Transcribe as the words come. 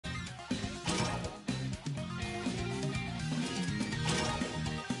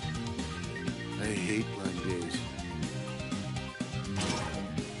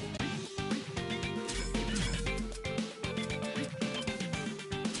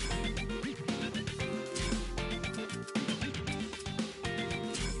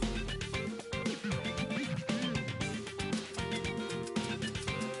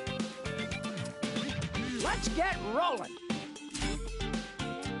let's get rolling.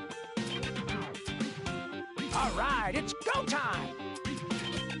 All right, it's go time.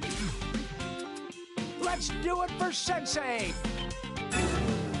 Let's do it for Sensei.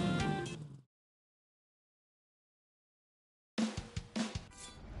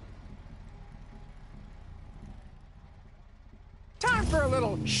 Time for a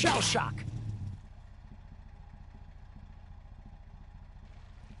little shell shock.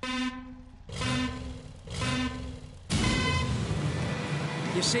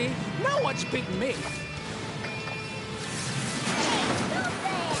 You see, no one's beaten me.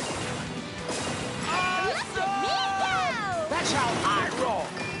 That's how I roll.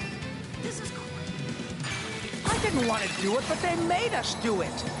 This is cool. I didn't want to do it, but they made us do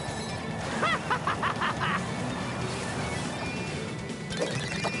it.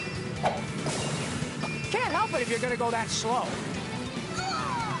 Can't help it if you're gonna go that slow.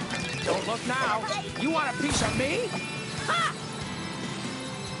 Don't look now. You want a piece of me? Ha!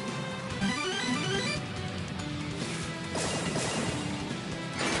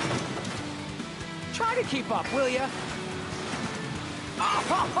 Try to keep up, will ya?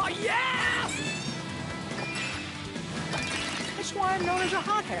 Oh, yeah! That's why I'm known as a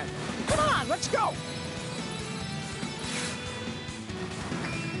hothead. Come on, let's go!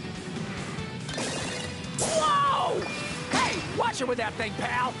 Whoa! Hey, watch it with that thing,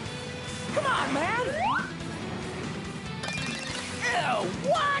 pal! Come on, man! Ew,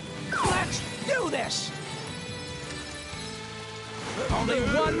 what? Let's do this! Only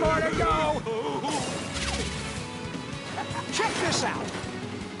one more to go! Check this out!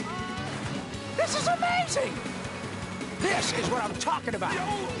 This is amazing! This is what I'm talking about!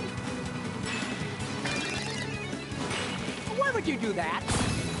 Why would you do that?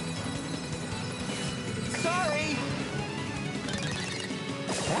 Sorry!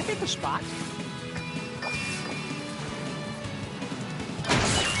 Can I get the spot?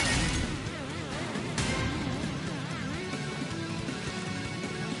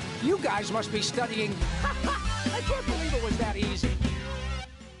 You guys must be studying. I can't believe it was that easy.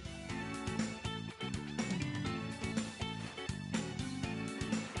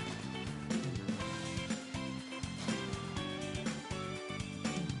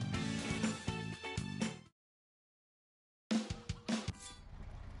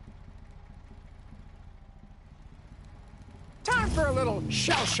 Time for a little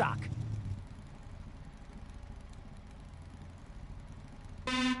shell shock.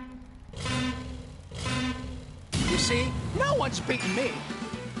 You see, no one's beaten me.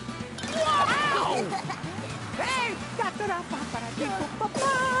 Whoa! Hey!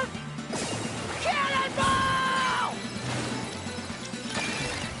 Cannonball!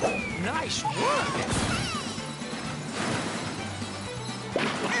 Nice work!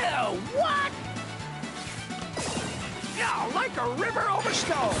 Ew, what? Oh, like a river over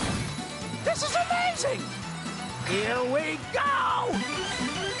stone. This is amazing! Here we go!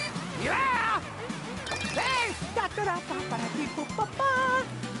 Yeah! Hey! But I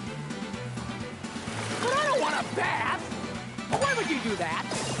don't want a bath! Why would you do that?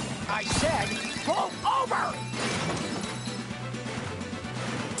 I said, pull over!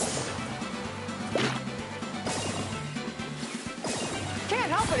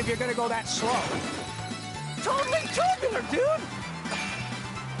 Can't help it if you're gonna go that slow. Totally tubular, dude!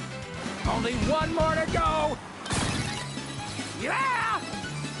 Only one more to go! Yeah!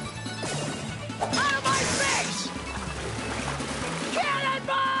 Out of my face!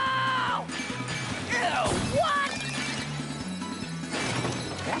 Cannonball! Ew, what?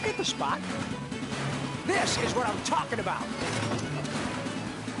 Back at the spot? This is what I'm talking about.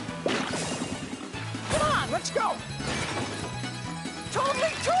 Come on, let's go!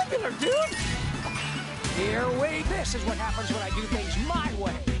 Totally tubular, dude! Here we... This is what happens when I do things my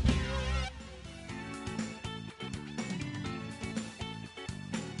way.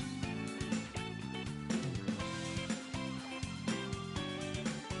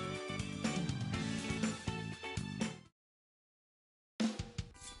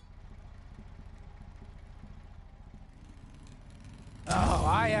 Oh,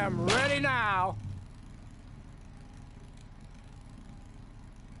 I am ready now.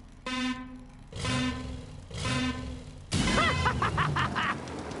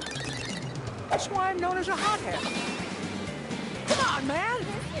 That's why I'm known as a hothead. Come on, man!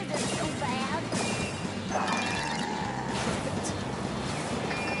 This isn't so bad.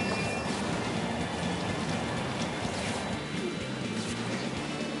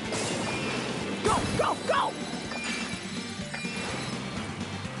 Go, go, go!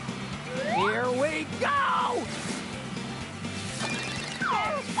 Here we go!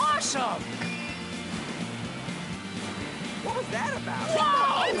 Oh, awesome! What was that about?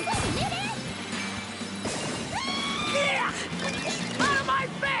 Whoa! Yeah! Out of my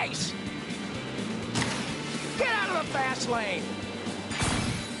face! Get out of the fast lane!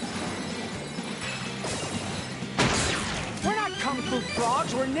 We're not Kung Fu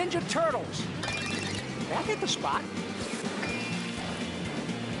frogs, we're Ninja Turtles. That hit the spot.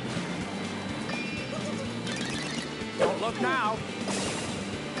 Don't look now.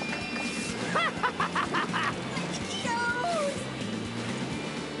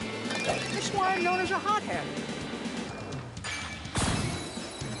 That's why I'm known as a hothead.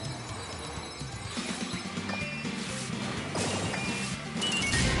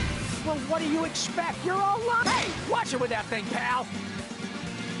 Well, what do you expect? You're all locked. Hey, watch it with that thing, pal.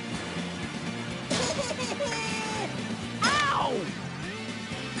 Ow!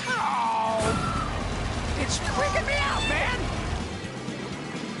 Oh! It's freaking me out, man!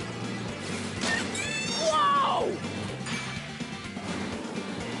 Whoa!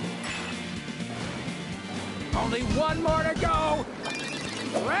 Only one more to go.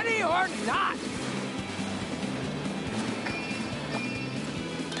 Ready or not?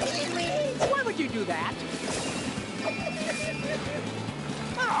 Why would you do that?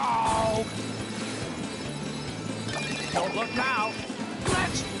 Oh! Don't look now.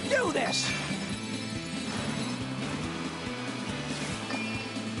 Let's do this!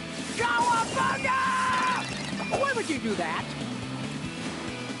 Cowabunga! Why would you do that?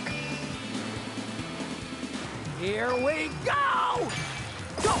 Here we go!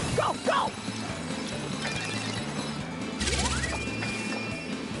 Go, go, go!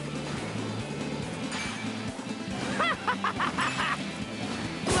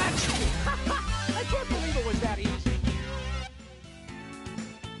 Let's... I can't believe it was that easy.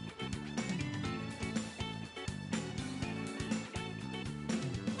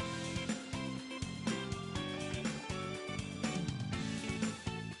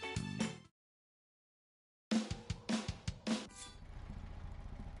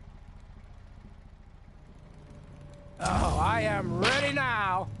 Oh, I am ready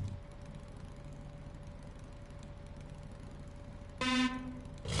now.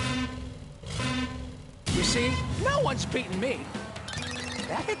 You see, no one's beaten me.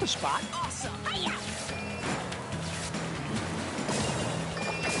 That hit the spot. Awesome. Hiya!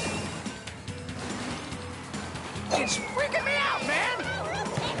 It's freaking me out, man!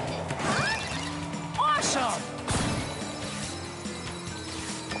 Awesome!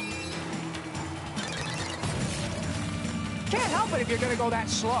 Can't help it if you're gonna go that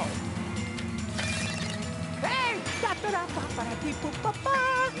slow. Hey!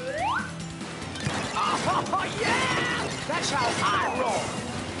 Oh, yeah! That's how I roll!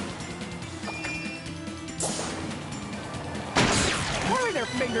 Why are there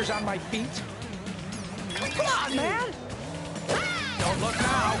fingers on my feet? Come on, man! Don't look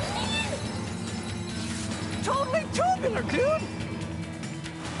now. Totally tubular, dude!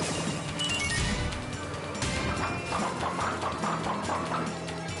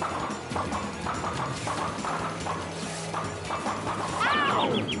 Ow!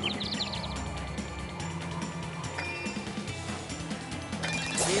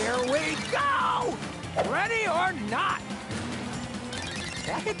 Here we go! Ready or not?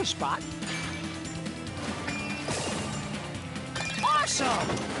 That hit the spot. Awesome!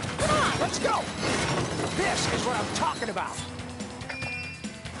 Come on, let's go! This is what I'm talking about.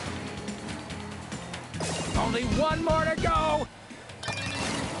 Only one more to go.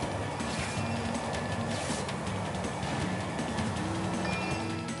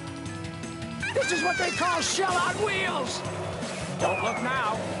 This is what they call shell on wheels. Don't look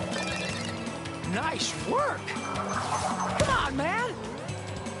now. Nice work. Come on, man.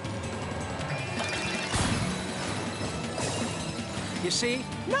 You see,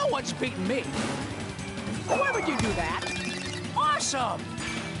 no one's beaten me. Why would you do that? Awesome!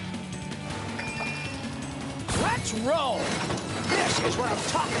 Let's roll! This is what I'm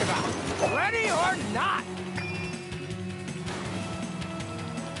talking about. Ready or not?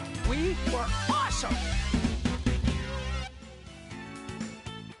 We were awesome!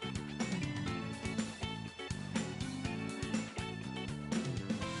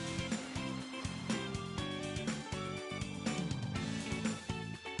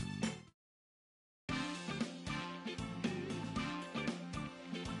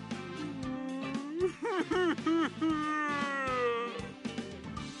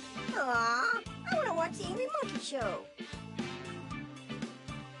 Aw, I want to watch the Angry Monkey Show.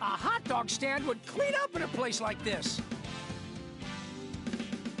 A hot dog stand would clean up in a place like this.